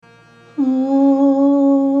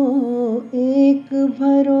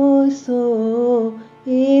भरोसो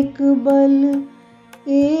एक बल,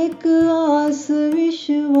 एक आस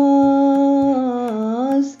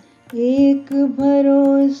विश्वास। एक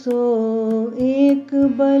भरोसो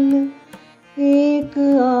एक बल,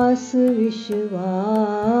 एक आस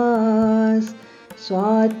विश्वास।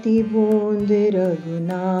 स्वाति बूंद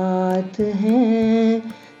रघुनाथ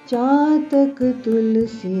हैं, चातक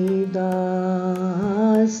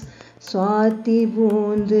तुलसीदास। स्वाति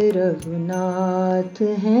बूंद रघुनाथ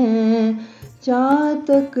हैं,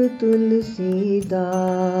 चातक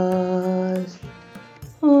तुलसीदास।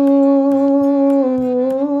 ओ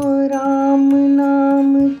राम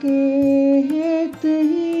नाम के हेत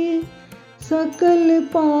ही सकल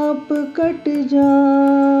पाप कट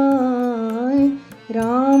जाए।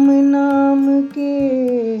 राम नाम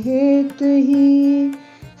के हेत ही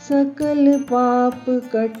सकल पाप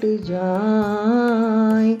कट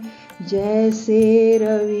जाए। जैसे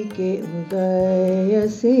रवि के उदय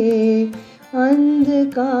से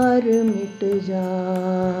अंधकार मिट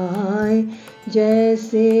जाए।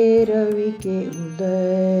 जैसे रवि के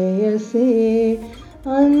उदय से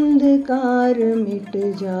अंधकार मिट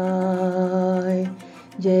जाए।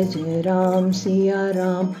 जय जय राम सिया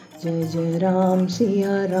राम, जय जय राम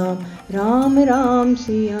सिया राम, राम राम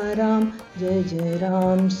सिया राम। जय जय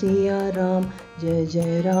राम सिया राम, जय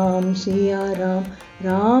जय राम सिया राम,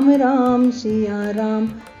 राम राम सिया राम।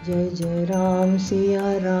 जय जय राम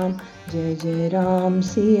सिया राम, जय जय राम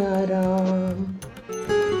सिया राम।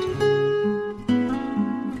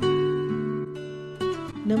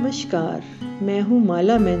 नमस्कार, मैं हूँ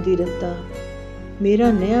माला मेहंदी रत्ता।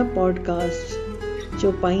 मेरा नया पॉडकास्ट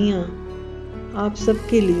चौपाइयाँ आप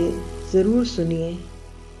सबके लिए ज़रूर सुनिए।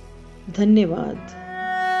 धन्यवाद।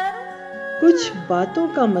 कुछ बातों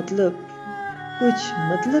का मतलब, कुछ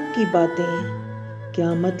मतलब की बातें।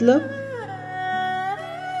 क्या मतलब?